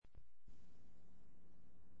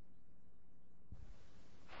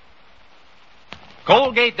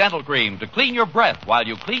Colgate Dental Cream to clean your breath while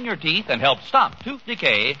you clean your teeth and help stop tooth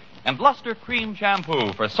decay. And Luster Cream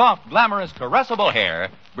Shampoo for soft, glamorous, caressable hair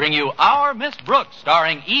bring you Our Miss Brooks,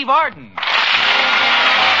 starring Eve Arden.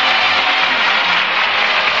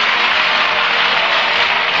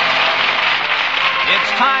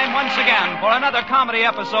 It's time once again for another comedy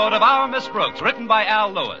episode of Our Miss Brooks, written by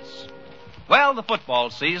Al Lewis. Well, the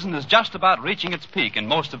football season is just about reaching its peak in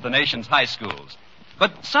most of the nation's high schools.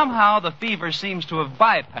 But somehow the fever seems to have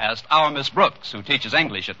bypassed Our Miss Brooks, who teaches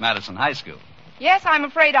English at Madison High School. Yes, I'm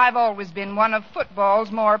afraid I've always been one of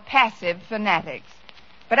football's more passive fanatics.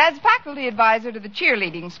 But as faculty advisor to the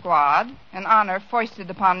cheerleading squad, an honor foisted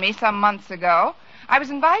upon me some months ago, I was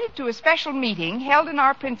invited to a special meeting held in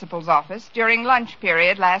our principal's office during lunch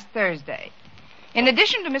period last Thursday. In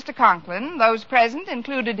addition to Mr. Conklin, those present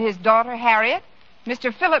included his daughter Harriet,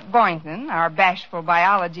 Mr. Philip Boynton, our bashful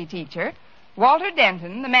biology teacher, Walter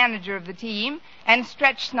Denton, the manager of the team, and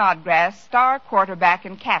Stretch Snodgrass, star quarterback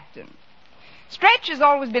and captain. Stretch has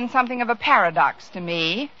always been something of a paradox to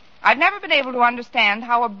me. I've never been able to understand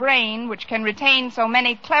how a brain which can retain so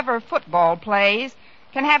many clever football plays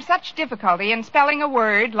can have such difficulty in spelling a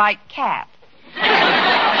word like cat.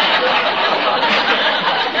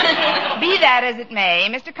 Be that as it may,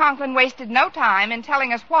 Mr. Conklin wasted no time in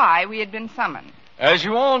telling us why we had been summoned. As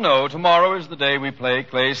you all know, tomorrow is the day we play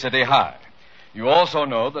Clay City High. You also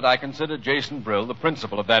know that I consider Jason Brill, the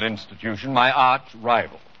principal of that institution, my arch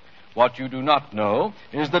rival. What you do not know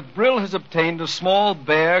is that Brill has obtained a small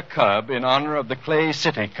bear cub in honor of the Clay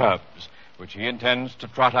City Cubs, which he intends to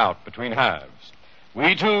trot out between halves.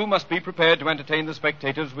 We, too, must be prepared to entertain the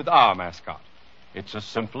spectators with our mascot. It's as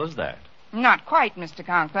simple as that. Not quite, Mr.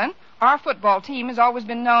 Conklin. Our football team has always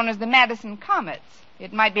been known as the Madison Comets.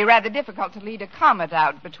 It might be rather difficult to lead a comet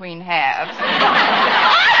out between halves. That's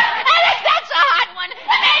a hot one.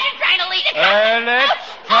 Imagine trying to lead a comet. Let's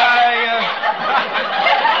try...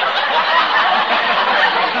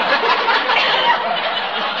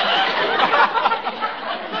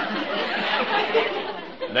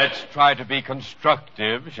 Let's try to be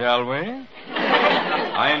constructive, shall we?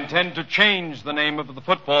 I intend to change the name of the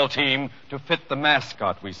football team to fit the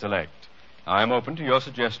mascot we select. I'm open to your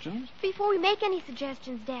suggestions. Before we make any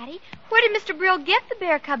suggestions, Daddy, where did Mr. Brill get the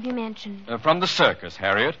bear cub you mentioned? From the circus,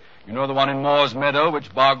 Harriet. You know the one in Moore's Meadow,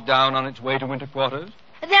 which bogged down on its way to winter quarters?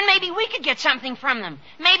 Then maybe we could get something from them.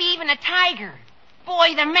 Maybe even a tiger.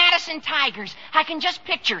 Boy, the Madison Tigers. I can just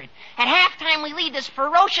picture it. At halftime, we lead this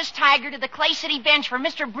ferocious tiger to the Clay City bench where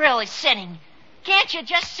Mr. Brill is sitting. Can't you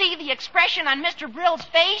just see the expression on Mr. Brill's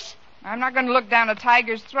face? I'm not going to look down a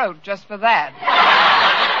tiger's throat just for that.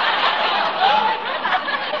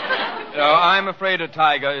 No, I'm afraid a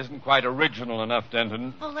tiger isn't quite original enough,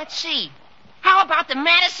 Denton. Well, let's see. How about the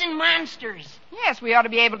Madison Monsters? Yes, we ought to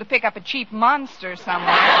be able to pick up a cheap monster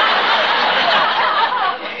somewhere.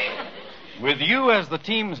 With you as the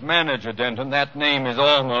team's manager, Denton, that name is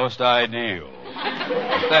almost ideal.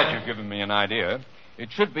 With that, you've given me an idea.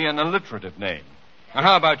 It should be an alliterative name. Now,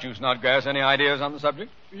 how about you, Snodgrass? Any ideas on the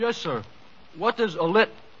subject? Yes, sir. What does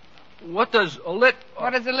alliterative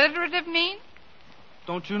mean?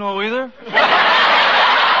 Don't you know either?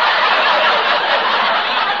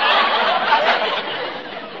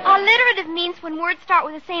 Alliterative means when words start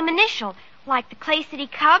with the same initial, like the Clay City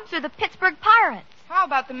Cubs or the Pittsburgh Pirates. How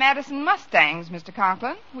about the Madison Mustangs, Mr.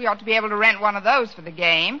 Conklin? We ought to be able to rent one of those for the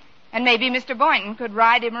game. And maybe Mr. Boynton could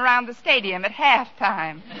ride him around the stadium at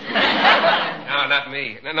halftime. No, not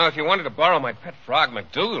me. No, if you wanted to borrow my pet frog,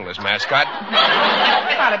 McDougal, as mascot.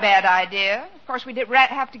 Not a bad idea. Of course, we'd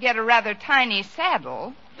have to get a rather tiny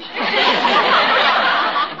saddle.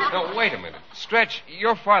 No, wait a minute. Stretch,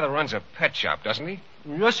 your father runs a pet shop, doesn't he?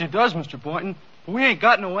 Yes, he does, Mr. Boynton. But we ain't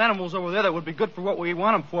got no animals over there that would be good for what we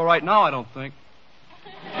want them for right now, I don't think.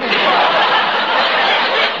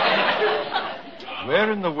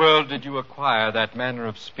 Where in the world did you acquire that manner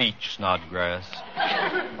of speech, Snodgrass?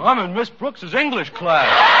 I'm in Miss Brooks's English class.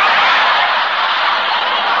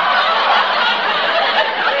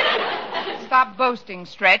 Stop boasting,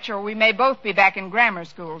 Stretch, or we may both be back in grammar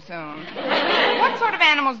school soon. What sort of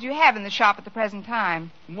animals do you have in the shop at the present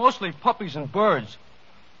time? Mostly puppies and birds.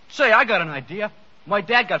 Say, I got an idea. My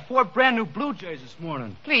dad got 4 brand new Blue Jays this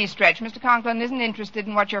morning. Please, Stretch, Mr. Conklin isn't interested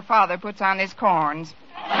in what your father puts on his corns.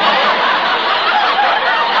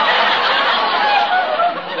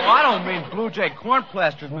 I don't mean Blue Jay corn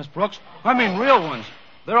plasters, Miss Brooks. I mean real ones.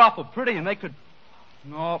 They're awful pretty, and they could...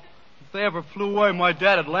 No, if they ever flew away, my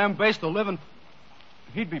dad would lambaste the living...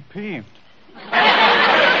 He'd be peeved.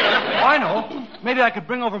 I know. Maybe I could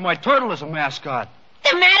bring over my turtle as a mascot.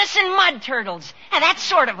 The Madison Mud Turtles. Now, that's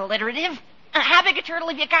sort of alliterative. How big a turtle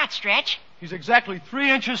have you got, Stretch? He's exactly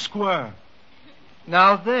 3 inches square.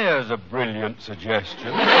 Now, there's a brilliant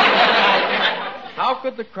suggestion. How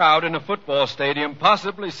could the crowd in a football stadium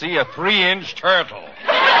possibly see a 3-inch turtle?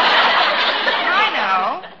 I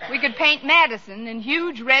know. We could paint Madison in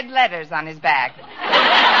huge red letters on his back.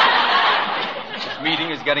 This meeting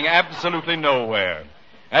is getting absolutely nowhere.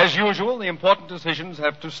 As usual, the important decisions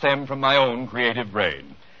have to stem from my own creative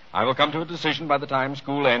brain. I will come to a decision by the time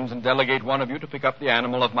school ends and delegate one of you to pick up the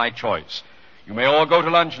animal of my choice. You may all go to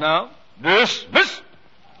lunch now. Dismiss!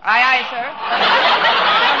 Aye, sir.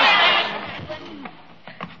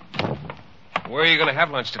 Where are you going to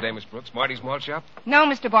have lunch today, Miss Brooks? Marty's Malt Shop? No,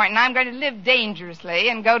 Mr. Boynton, I'm going to live dangerously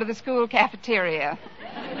and go to the school cafeteria.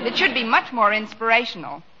 It should be much more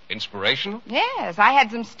inspirational. Inspirational? Yes, I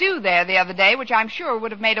had some stew there the other day, which I'm sure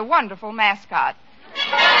would have made a wonderful mascot.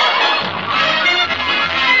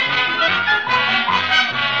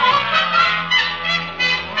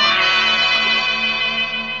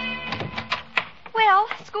 Well,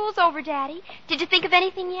 school's over, Daddy. Did you think of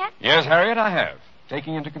anything yet? Yes, Harriet, I have.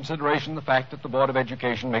 Taking into consideration the fact that the Board of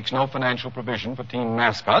Education makes no financial provision for team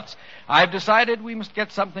mascots, I've decided we must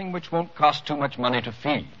get something which won't cost too much money to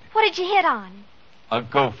feed. What did you hit on? A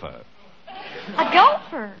gopher. A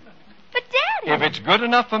gopher? But, Daddy... If it's good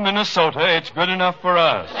enough for Minnesota, it's good enough for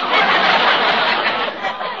us.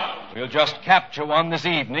 We'll just capture one this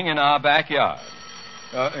evening in our backyard.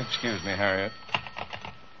 Excuse me, Harriet.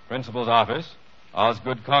 Principal's office.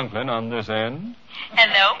 Osgood Conklin on this end.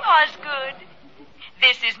 Hello, Osgood.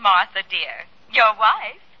 This is Martha, dear. Your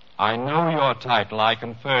wife. I know your title. I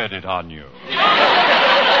conferred it on you.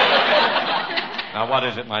 Now, what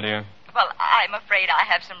is it, my dear? Well, I'm afraid I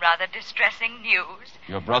have some rather distressing news.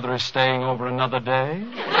 Your brother is staying over another day?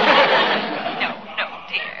 No,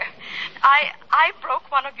 dear. I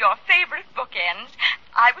broke one of your favorite bookends.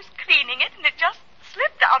 I was cleaning it, and it just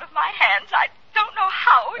slipped out of my hands. I don't know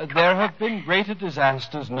how it There have been greater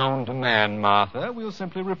disasters known to man, Martha. We'll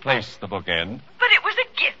simply replace the bookend. But it was a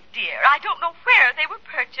gift, dear. I don't know where they were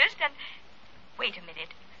purchased, and... Wait a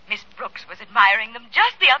minute. Miss Brooks was admiring them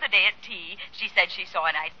just the other day at tea. She said she saw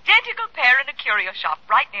an identical pair in a curio shop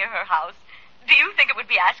right near her house. Do you think it would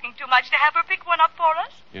be asking too much to have her pick one up for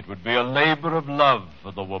us? It would be a labor of love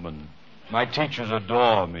for the woman. My teachers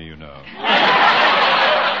adore me, you know.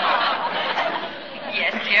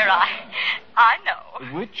 Yes, dear, I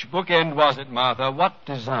know. Which bookend was it, Martha? What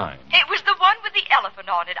design? It was the one with the elephant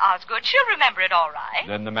on it, Osgood. She'll remember it all right.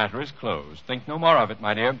 Then the matter is closed. Think no more of it,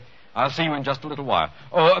 my dear. I'll see you in just a little while.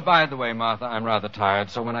 Oh, by the way, Martha, I'm rather tired,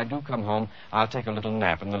 so when I do come home, I'll take a little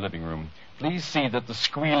nap in the living room. Please see that the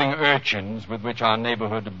squealing urchins with which our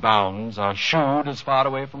neighborhood abounds are shooed as far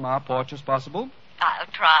away from our porch as possible. I'll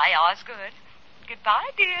try, Osgood. Goodbye,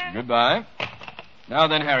 dear. Goodbye. Now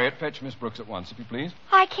then, Harriet, fetch Miss Brooks at once, if you please.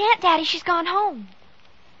 I can't, Daddy. She's gone home.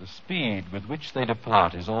 The speed with which they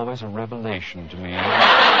depart is always a revelation to me.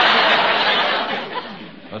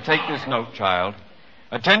 Now, take this note, child.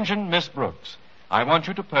 Attention, Miss Brooks. I want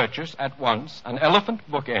you to purchase at once an elephant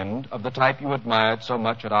bookend of the type you admired so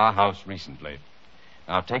much at our house recently.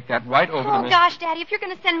 Now, take that right over to Oh, Miss... gosh, Daddy, if you're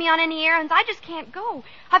going to send me on any errands, I just can't go.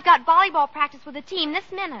 I've got volleyball practice with the team this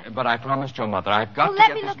minute. But I promised your mother I've got Well, to let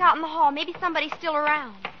get me this... look out in the hall. Maybe somebody's still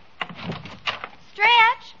around.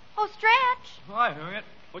 Stretch! Oh, Stretch! Hi, Harriet.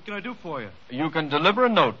 What can I do for you? You can deliver a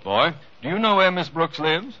note, boy. Do you know where Miss Brooks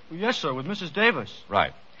lives? Well, yes, sir, with Mrs. Davis.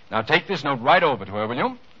 Right. Now, take this note right over to her, will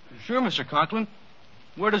you? Sure, Mr. Conklin.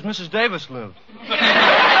 Where does Mrs. Davis live?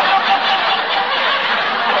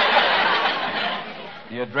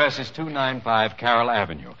 The address is 295 Carroll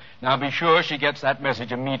Avenue. Now, be sure she gets that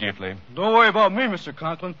message immediately. Don't worry about me, Mr.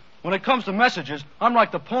 Conklin. When it comes to messages, I'm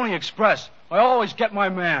like the Pony Express. I always get my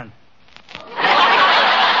man.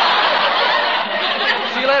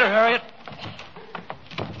 See you later, Harriet.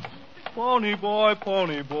 Pony boy,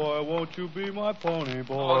 won't you be my pony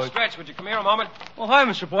boy? Oh, Stretch, would you come here a moment? Oh, hi,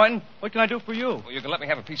 Mr. Boynton. What can I do for you? Well, you can let me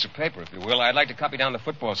have a piece of paper, if you will. I'd like to copy down the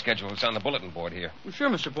football schedule. It's on the bulletin board here. Well, sure,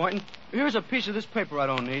 Mr. Boynton. Here's a piece of this paper I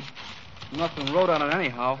don't need. Nothing wrote on it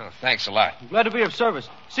anyhow. Oh, thanks a lot. I'm glad to be of service.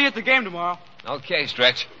 See you at the game tomorrow. Okay,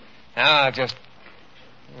 Stretch. Now, Well,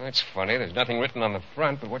 that's funny. There's nothing written on the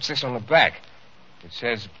front, but what's this on the back? It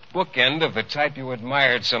says, bookend of the type you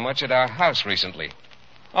admired so much at our house recently.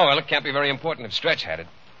 Oh, well, it can't be very important if Stretch had it.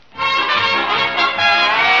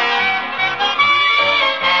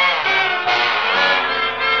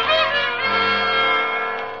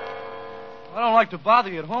 I don't like to bother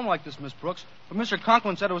you at home like this, Miss Brooks, but Mr.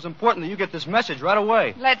 Conklin said it was important that you get this message right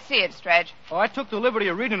away. Let's see it, Stretch. Oh, I took the liberty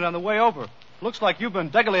of reading it on the way over. Looks like you've been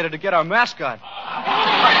designated to get our mascot.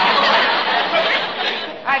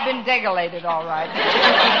 I've been degulated, all right.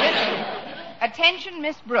 Listen. Attention,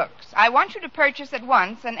 Miss Brooks. I want you to purchase at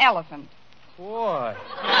once an elephant. Boy.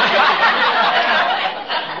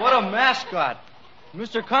 What a mascot.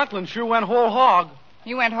 Mr. Conklin sure went whole hog.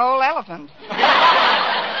 You went whole elephant.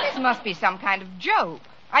 This must be some kind of joke.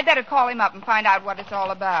 I'd better call him up and find out what it's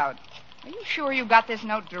all about. Are you sure you got this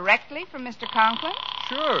note directly from Mr. Conklin?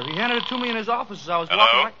 Sure. He handed it to me in his office as I was Hello?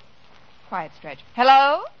 walking right... Quiet, Stretch.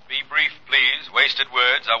 Hello? Be brief, please. Wasted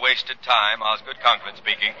words are wasted time. Osgood Conklin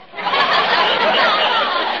speaking.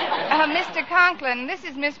 Mr. Conklin, this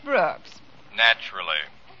is Miss Brooks. Naturally.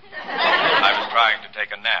 I was trying to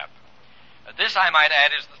take a nap. This, I might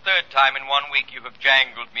add, is the third time in 1 week you have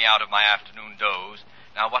jangled me out of my afternoon doze.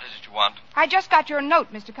 Now, what is it you want? I just got your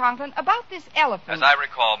note, Mr. Conklin, about this elephant. As I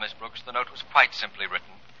recall, Miss Brooks, the note was quite simply written.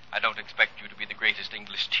 I don't expect you to be the greatest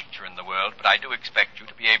English teacher in the world, but I do expect you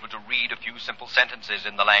to be able to read a few simple sentences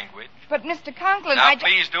in the language. But, Mr. Conklin, Now,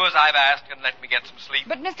 please do as I've asked and let me get some sleep.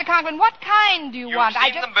 But, Mr. Conklin, what kind do you want? You've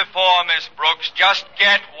seen them before, Miss Brooks. Just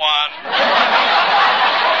get one.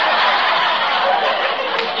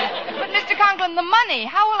 But, Mr. Conklin, the money,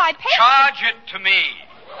 how will I pay Charge it to me.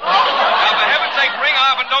 Now, for heaven's sake, ring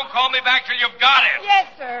off and don't call me back till you've got it. Yes,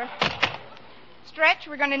 sir. Stretch,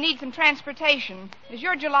 we're going to need some transportation. Is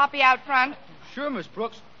your jalopy out front? Sure, Miss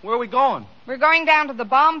Brooks. Where are we going? We're going down to the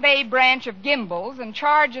Bombay branch of Gimbals and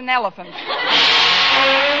charge an elephant.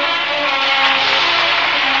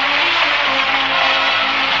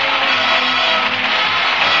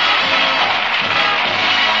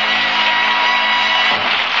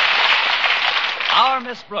 Our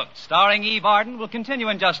Miss Brooks, starring Eve Arden, will continue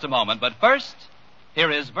in just a moment. But first,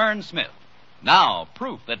 here is Vern Smith. Now,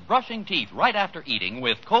 proof that brushing teeth right after eating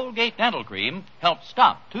with Colgate Dental Cream helps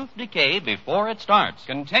stop tooth decay before it starts.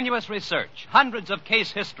 Continuous research, hundreds of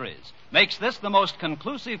case histories, makes this the most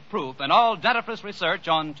conclusive proof in all dentifrice research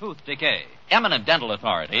on tooth decay. Eminent dental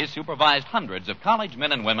authorities supervised hundreds of college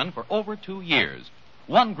men and women for over 2 years.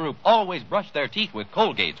 One group always brushed their teeth with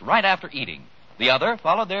Colgates right after eating. The other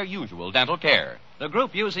followed their usual dental care. The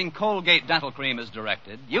group using Colgate Dental Cream as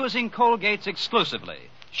directed, using Colgates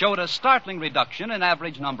exclusively, showed a startling reduction in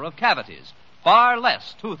average number of cavities, far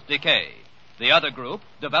less tooth decay. The other group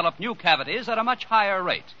developed new cavities at a much higher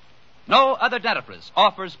rate. No other dentifrice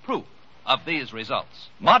offers proof of these results.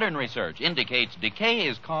 Modern research indicates decay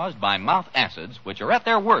is caused by mouth acids, which are at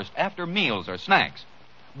their worst after meals or snacks.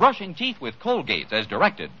 Brushing teeth with Colgates as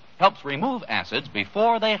directed helps remove acids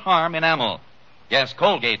before they harm enamel. Yes,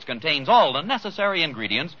 Colgates contains all the necessary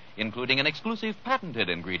ingredients, including an exclusive patented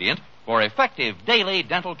ingredient for effective daily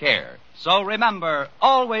dental care. So remember,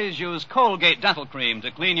 always use Colgate Dental Cream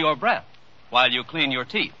to clean your breath while you clean your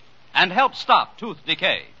teeth and help stop tooth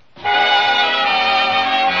decay.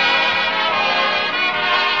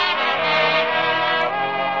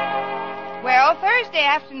 Well, Thursday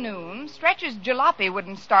afternoon, Stretch's jalopy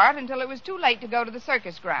wouldn't start until it was too late to go to the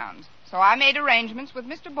circus grounds. So I made arrangements with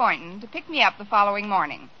Mr. Boynton to pick me up the following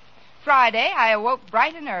morning. Friday, I awoke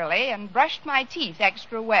bright and early and brushed my teeth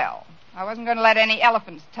extra well. I wasn't going to let any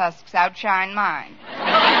elephant's tusks outshine mine. Then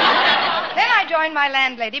I joined my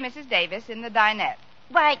landlady, Mrs. Davis, in the dinette.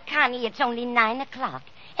 Why, Connie, it's only 9 o'clock,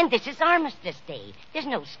 and this is Armistice Day. There's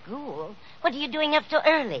no school. What are you doing up so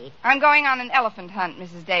early? I'm going on an elephant hunt,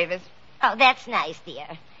 Mrs. Davis. Oh, that's nice,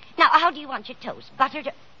 dear. Now, how do you want your toast? Buttered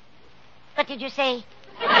or... What did you say?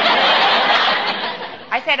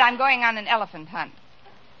 I said I'm going on an elephant hunt.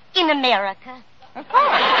 In America? Of course.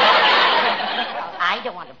 I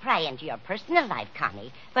don't want to pry into your personal life,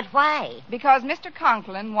 Connie. But why? Because Mr.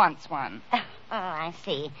 Conklin wants one. Oh, I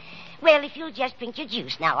see. Well, if you'll just drink your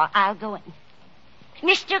juice now, I'll go in.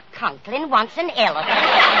 Mr. Conklin wants an elephant.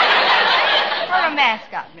 For a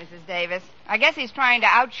mascot, Mrs. Davis. I guess he's trying to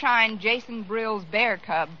outshine Jason Brill's bear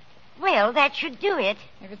cub. Well, that should do it.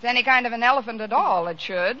 If it's any kind of an elephant at all, it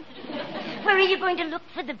should. Where are you going to look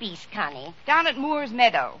for the beast, Connie? Down at Moore's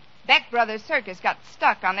Meadow. Beck Brothers Circus got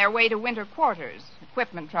stuck on their way to winter quarters.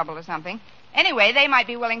 Equipment trouble or something. Anyway, they might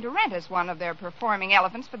be willing to rent us one of their performing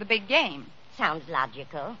elephants for the big game. Sounds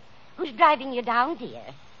logical. Who's driving you down, dear?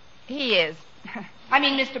 He is. I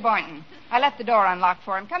mean, Mr. Boynton. I left the door unlocked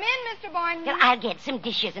for him. Come in, Mr. Boynton. Well, I'll get some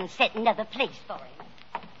dishes and set another place for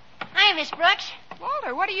him. Hi, Miss Brooks.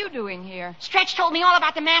 Walter, what are you doing here? Stretch told me all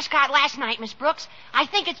about the mascot last night, Miss Brooks. I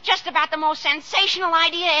think it's just about the most sensational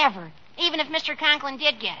idea ever, even if Mr. Conklin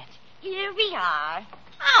did get it. Here we are.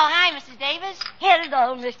 Oh, hi, Mrs. Davis.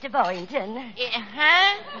 Hello, Mr. Boynton.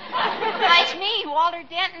 Huh? Why, it's me, Walter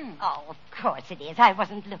Denton. Oh, of course it is. I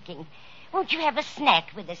wasn't looking. Won't you have a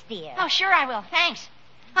snack with us, dear? Oh, sure I will. Thanks.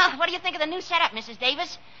 Oh, what do you think of the new setup, Mrs.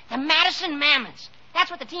 Davis? The Madison Mammoths. That's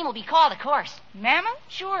what the team will be called, of course. Mammoth?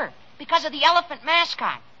 Sure, because of the elephant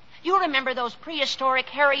mascot. You remember those prehistoric,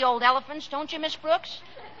 hairy old elephants, don't you, Miss Brooks?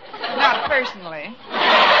 Not personally.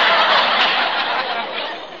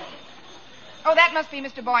 Oh, that must be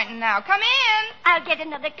Mr. Boynton now. Come in. I'll get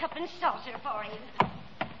another cup and saucer for you.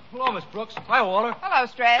 Hello, Miss Brooks. Hi, Walter. Hello,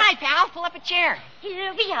 Stretch. Hi, pal. Pull up a chair.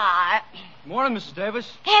 Here we are. Morning, Mrs.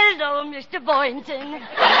 Davis. Hello, Mr. Boynton.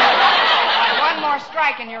 One more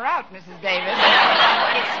strike and you're out, Mrs. Davis.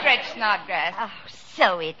 It's Stretch Snodgrass. Oh,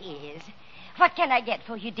 so it is. What can I get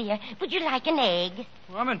for you, dear? Would you like an egg?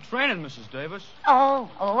 Well, I'm in training, Mrs. Davis. Oh,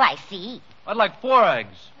 I see. I'd like 4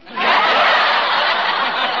 eggs.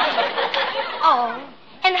 Oh,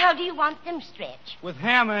 and how do you want them, Stretch? With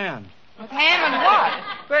ham and With ham and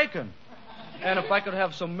what? bacon. And if I could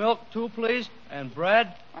have some milk, too, please, and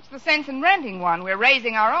bread. What's the sense in renting one? We're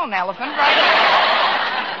raising our own elephant right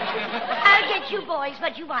now. I'll get you boys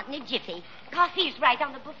what you want in a jiffy. Coffee's right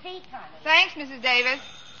on the buffet counter. Thanks, Mrs. Davis.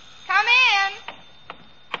 Come in.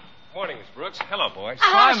 Morning, Miss Brooks. Hello, boys.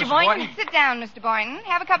 Hi, Mr. Mr. Boynton. Boynton. Sit down, Mr. Boynton.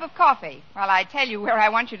 Have a cup of coffee while I tell you where I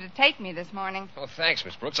want you to take me this morning. Oh, thanks,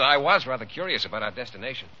 Miss Brooks. I was rather curious about our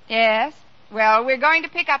destination. Yes? Well, we're going to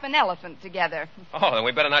pick up an elephant together. Oh, then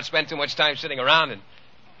we better not spend too much time sitting around and...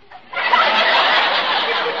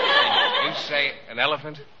 You say an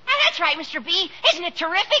elephant? That's right, Mr. B. Isn't it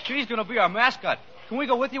terrific? She's going to be our mascot. Can we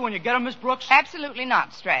go with you when you get him, Miss Brooks? Absolutely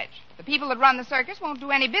not, Stretch. The people that run the circus won't do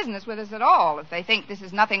any business with us at all if they think this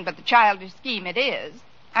is nothing but the childish scheme it is.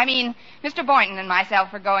 I mean, Mr. Boynton and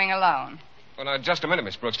myself are going alone. Well, now, just a minute,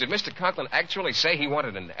 Miss Brooks. Did Mr. Conklin actually say he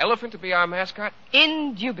wanted an elephant to be our mascot?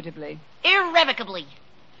 Indubitably. Irrevocably.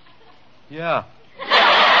 Yeah.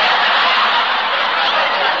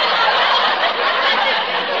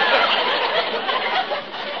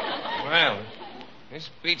 Well, this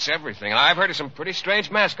beats everything. I've heard of some pretty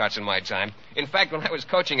strange mascots in my time. In fact, when I was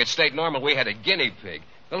coaching at State Normal, we had a guinea pig.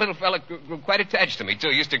 The little fella grew quite attached to me, too.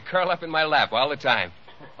 He used to curl up in my lap all the time.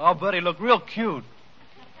 I'll bet he looked real cute.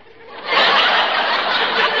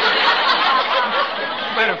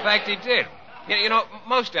 Matter of fact, he did. You know,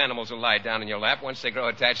 most animals will lie down in your lap once they grow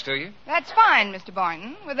attached to you. That's fine, Mr.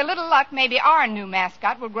 Boynton. With a little luck, maybe our new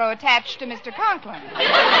mascot will grow attached to Mr. Conklin.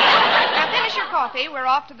 Now, finish your coffee. We're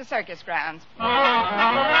off to the circus grounds.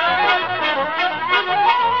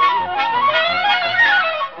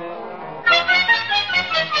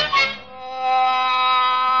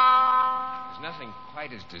 There's nothing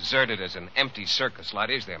quite as deserted as an empty circus lot,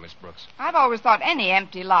 is there, Miss Brooks? I've always thought any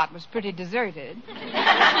empty lot was pretty deserted.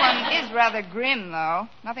 This one is rather grim, though.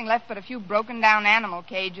 Nothing left but a few broken-down animal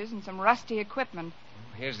cages and some rusty equipment.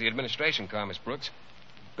 Here's the administration car, Miss Brooks.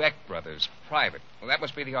 Beck Brothers, private. Well, that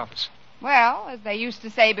must be the office. Well, as they used to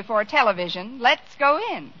say before television, let's go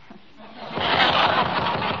in.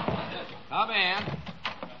 Come in.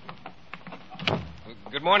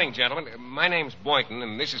 Good morning, gentlemen. My name's Boynton,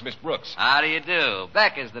 and this is Miss Brooks. How do you do?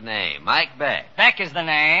 Beck is the name. Mike Beck. Beck is the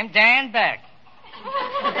name. Dan Beck.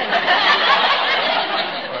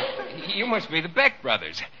 You must be the Beck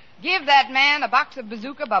Brothers. Give that man a box of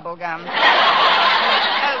bazooka bubble gum.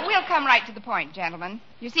 We'll come right to the point, gentlemen.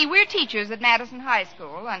 You see, we're teachers at Madison High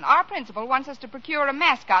School, and our principal wants us to procure a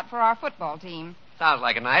mascot for our football team. Sounds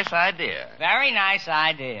like a nice idea. Very nice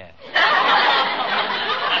idea.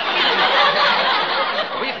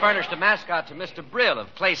 We furnished a mascot to Mr. Brill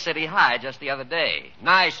of Clay City High just the other day.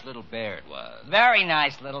 Nice little bear it was. Very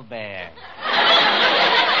nice little bear.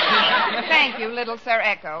 Thank you, little Sir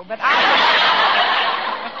Echo, but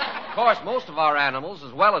Of course, most of our animals,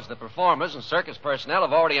 as well as the performers and circus personnel,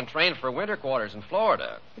 have already entrained for winter quarters in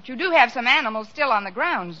Florida. But you do have some animals still on the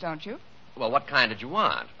grounds, don't you? Well, what kind did you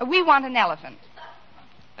want? We want an elephant.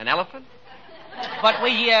 An elephant? But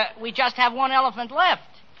we just have one elephant left.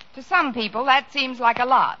 To some people, that seems like a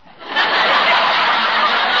lot.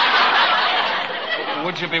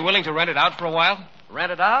 Would you be willing to rent it out for a while?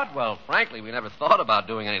 Rent it out? Well, frankly, we never thought about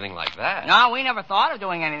doing anything like that. No, we never thought of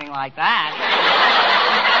doing anything like that.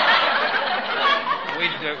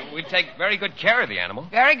 We'd take very good care of the animal.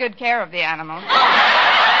 Very good care of the animal.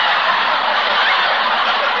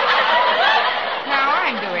 Now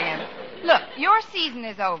I'm doing it. Look, your season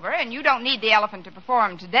is over, and you don't need the elephant to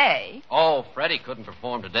perform today. Oh, Freddie couldn't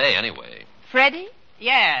perform today anyway. Freddie?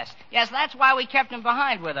 Yes, that's why we kept him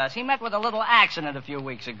behind with us. He met with a little accident a few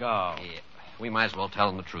weeks ago. Yeah, we might as well tell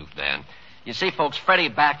him the truth, Dan. You see, folks, Freddie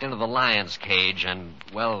backed into the lion's cage and,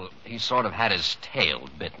 well, he sort of had his tail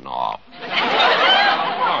bitten off.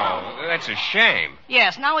 Oh, that's a shame.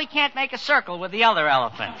 Yes, now we can't make a circle with the other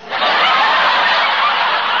elephants.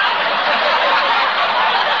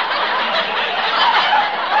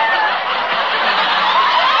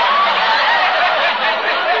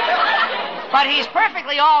 But he's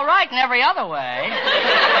perfectly all right in every other way. You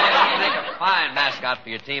make a fine mascot for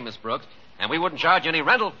your team, Miss Brooks, and we wouldn't charge any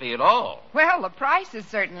rental fee at all. Well, the price is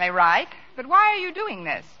certainly right. But why are you doing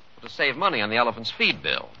this? To save money on the elephant's feed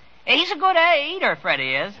bill. He's a good eater,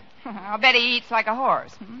 Freddie is. I'll bet he eats like a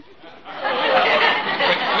horse.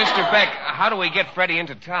 Mr. Beck, how do we get Freddie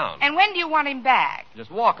into town? And when do you want him back?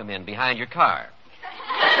 Just walk him in behind your car.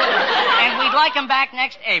 And we'd like him back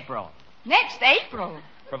next April. Next April?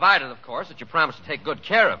 Provided, of course, that you promise to take good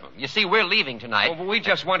care of him. You see, we're leaving tonight. Oh, but we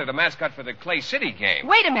just wanted a mascot for the Clay City game.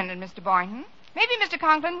 Wait a minute, Mr. Boynton. Maybe Mr.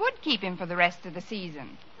 Conklin would keep him for the rest of the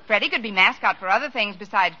season. Freddie could be mascot for other things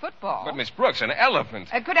besides football. But, Miss Brooks, an elephant.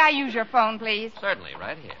 Could I use your phone, please? Certainly,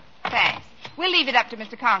 right here. Thanks. We'll leave it up to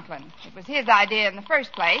Mr. Conklin. It was his idea in the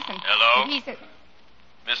first place, and Hello? he said...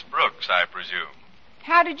 Miss Brooks, I presume.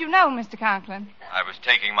 How did you know, Mr. Conklin? I was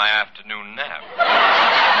taking my afternoon nap.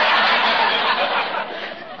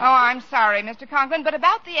 Oh, I'm sorry, Mr. Conklin, but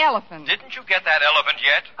about the elephant. Didn't you get that elephant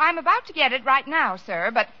yet? I'm about to get it right now, sir,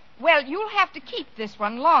 but, well, you'll have to keep this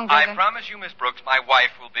one longer I than... promise you, Miss Brooks, my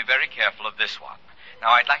wife will be very careful of this one. Now,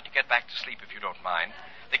 I'd like to get back to sleep if you don't mind.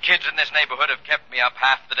 The kids in this neighborhood have kept me up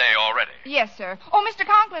half the day already. Yes, sir. Oh, Mr.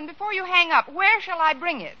 Conklin, before you hang up, where shall I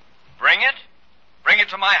bring it? Bring it? Bring it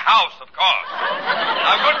to my house, of course.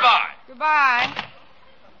 Now, goodbye. Goodbye.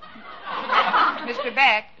 Mr.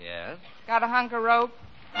 Beck. Yes? Got a hunk of rope?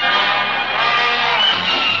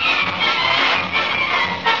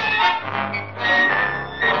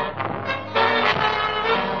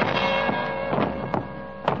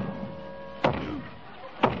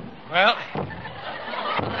 Well...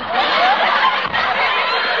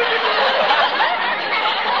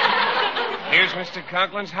 Here's Mr.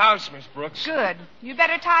 Conklin's house, Miss Brooks. Good. You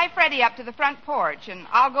better tie Freddie up to the front porch, and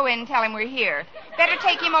I'll go in and tell him we're here. Better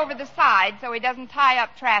take him over the side so he doesn't tie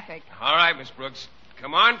up traffic. All right, Miss Brooks.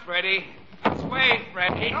 Come on, Freddie. This way,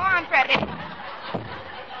 Freddie. Go on, Freddie.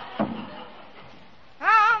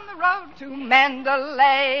 On the road to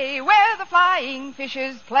Mandalay, where the flying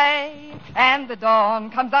fishes play, and the dawn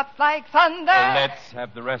comes up like thunder. Let's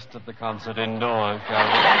have the rest of the concert indoors, shall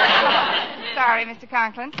we? Sorry, Mr.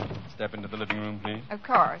 Conklin. Step into the living room, please. Of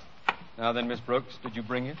course. Now then, Miss Brooks, did you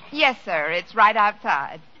bring it? Yes, sir. It's right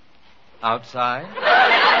outside. Outside?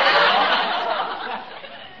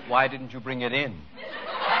 Why didn't you bring it in?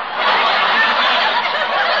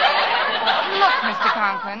 Look, Mr.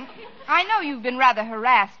 Conklin, I know you've been rather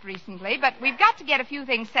harassed recently, but we've got to get a few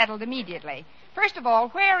things settled immediately. First of all,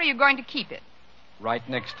 where are you going to keep it? Right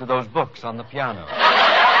next to those books on the piano.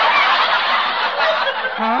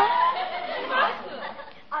 Huh?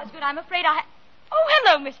 Osgood, I'm afraid I... Oh,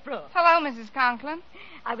 hello, Miss Brooks. Hello, Mrs. Conklin.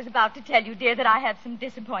 I was about to tell you, dear, that I have some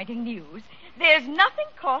disappointing news. There's nothing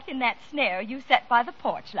caught in that snare you set by the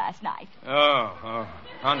porch last night. Oh,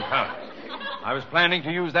 confound it. I was planning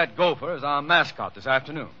to use that gopher as our mascot this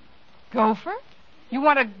afternoon. Gopher? You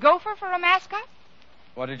want a gopher for a mascot?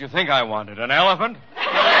 What did you think I wanted, an elephant?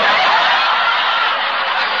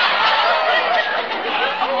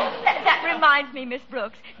 That reminds me, Miss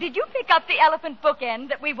Brooks. Did you pick up the elephant bookend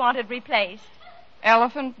that we wanted replaced?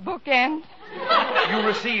 Elephant bookend? You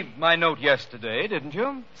received my note yesterday, didn't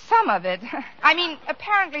you? Some of it. I mean,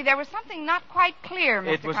 apparently there was something not quite clear,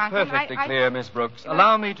 Mr. It was Conklin. perfectly clear, Miss Brooks.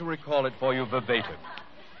 Allow me to recall it for you verbatim.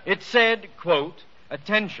 It said, quote,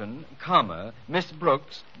 attention, comma, Miss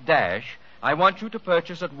Brooks, dash, I want you to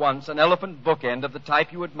purchase at once an elephant bookend of the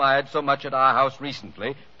type you admired so much at our house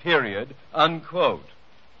recently, period, unquote.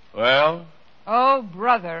 Well? Oh,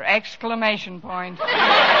 brother, exclamation point.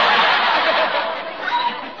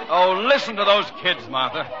 Oh, listen to those kids,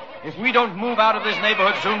 Martha. If we don't move out of this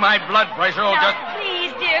neighborhood soon, my blood pressure will Now,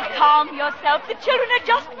 please, dear, calm yourself. The children are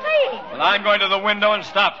just playing. Well, I'm going to the window and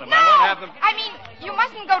stop them. No! I won't have them... I mean, you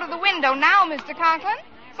mustn't go to the window now, Mr. Conklin.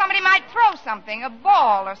 Somebody might throw something, a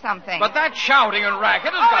ball or something. But that shouting and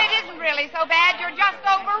racket has got... it isn't really so bad. You're just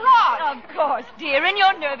overwrought. Of course, dear. In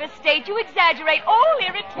your nervous state, you exaggerate all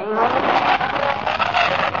irritation.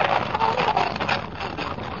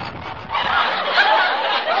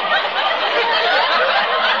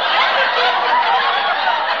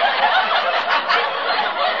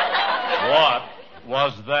 What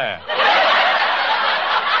was that?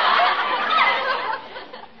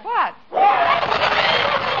 What?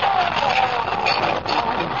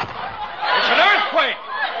 It's an earthquake!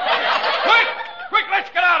 Quick, let's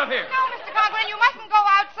get out of here! No, Mr. Conklin, you mustn't go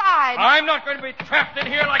outside. I'm not going to be trapped in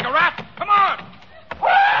here like a rat.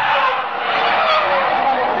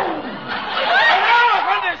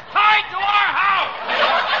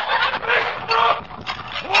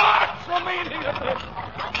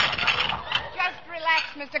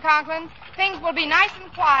 Conklin. Things will be nice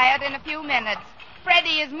and quiet in a few minutes.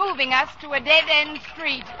 Freddie is moving us to a dead-end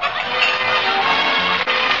street.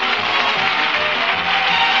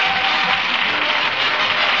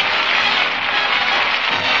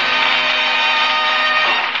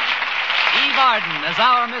 Eve Arden as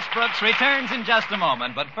our Miss Brooks returns in just a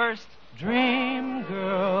moment. But first... Dream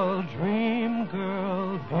girl,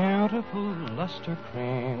 beautiful luster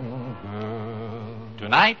cream girl.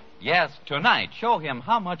 Tonight, yes, tonight, show him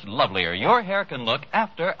how much lovelier your hair can look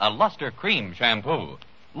after a Luster Cream shampoo.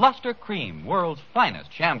 Luster Cream, world's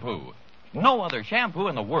finest shampoo. No other shampoo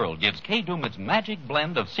in the world gives K-Doom its magic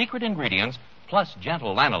blend of secret ingredients plus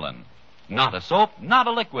gentle lanolin. Not a soap, not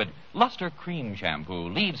a liquid. Luster Cream shampoo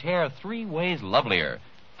leaves hair 3 ways lovelier.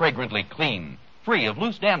 Fragrantly clean, free of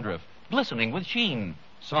loose dandruff, glistening with sheen,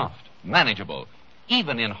 soft, manageable.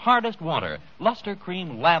 Even in hardest water, Luster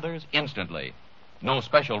Cream lathers instantly. No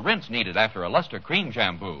special rinse needed after a Luster Cream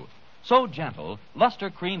shampoo. So gentle, Luster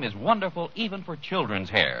Cream is wonderful even for children's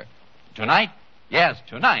hair. Tonight, yes,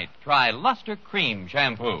 tonight, try Luster Cream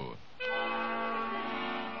shampoo.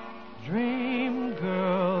 Dream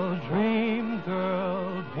girl,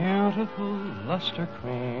 beautiful luster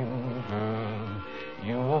cream girl.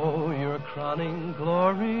 You owe your crowning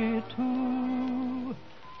glory to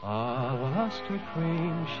a luster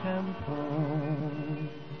cream shampoo.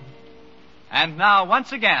 And now,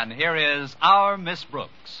 once again, here is our Miss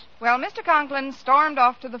Brooks. Well, Mr. Conklin stormed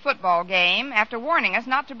off to the football game after warning us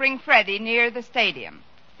not to bring Freddie near the stadium.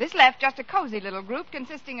 This left just a cozy little group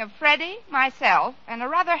consisting of Freddie, myself, and a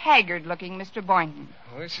rather haggard-looking Mr. Boynton.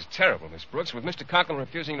 Well, this is terrible, Miss Brooks. With Mr. Conklin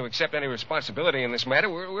refusing to accept any responsibility in this matter,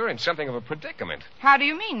 we're in something of a predicament. How do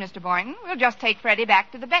you mean, Mr. Boynton? We'll just take Freddie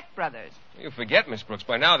back to the Beck brothers. You forget, Miss Brooks.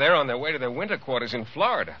 By now, they're on their way to their winter quarters in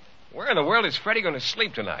Florida. Where in the world is Freddie going to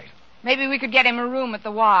sleep tonight? Maybe we could get him a room at the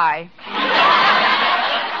Y.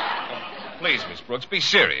 Please, Miss Brooks, be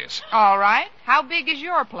serious. All right. How big is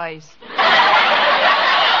your place?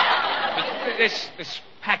 This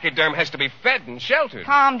pachyderm has to be fed and sheltered.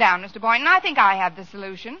 Calm down, Mr. Boynton. I think I have the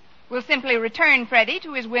solution. We'll simply return Freddie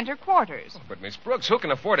to his winter quarters. Oh, but, Miss Brooks, who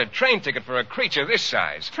can afford a train ticket for a creature this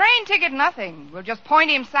size? Train ticket, nothing. We'll just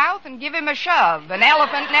point him south and give him a shove. An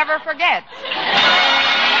elephant never forgets.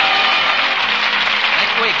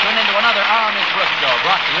 Next week, tune into another Our Miss Brooks show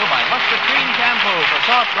brought to you by Luster Cream Shampoo for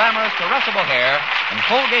soft, glamorous, caressable hair and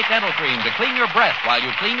Colgate Dental Cream to clean your breath while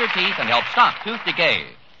you clean your teeth and help stop tooth decay.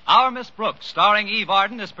 Our Miss Brooks, starring Eve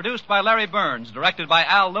Arden, is produced by Larry Burns, directed by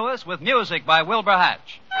Al Lewis, with music by Wilbur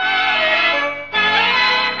Hatch.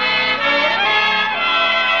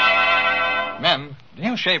 Men, do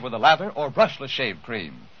you shave with a lather or brushless shave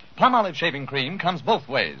cream? Palmolive shaving cream comes both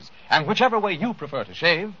ways, and whichever way you prefer to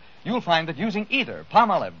shave, you'll find that using either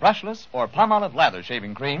Palmolive brushless or Palmolive lather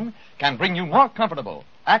shaving cream can bring you more comfortable,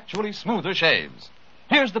 actually smoother shaves.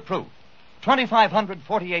 Here's the proof.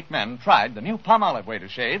 2,548 men tried the new Palmolive way to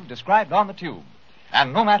shave described on the tube.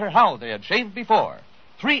 And no matter how they had shaved before,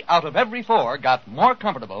 3 out of every 4 got more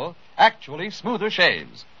comfortable, actually smoother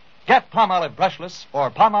shaves. Get Palmolive brushless or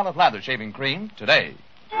Palmolive lather shaving cream today.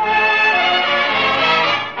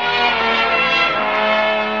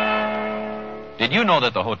 Did you know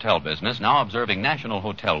that the hotel business, now observing National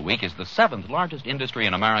Hotel Week, is the 7th largest industry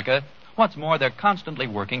in America? What's more, they're constantly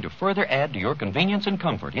working to further add to your convenience and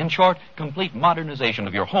comfort. In short, complete modernization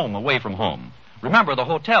of your home away from home. Remember, the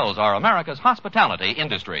hotels are America's hospitality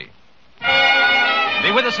industry.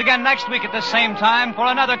 Be with us again next week at this same time for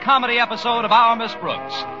another comedy episode of Our Miss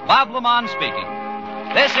Brooks. Bob Lamont speaking.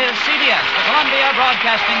 This is CBS, the Columbia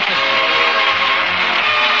Broadcasting System.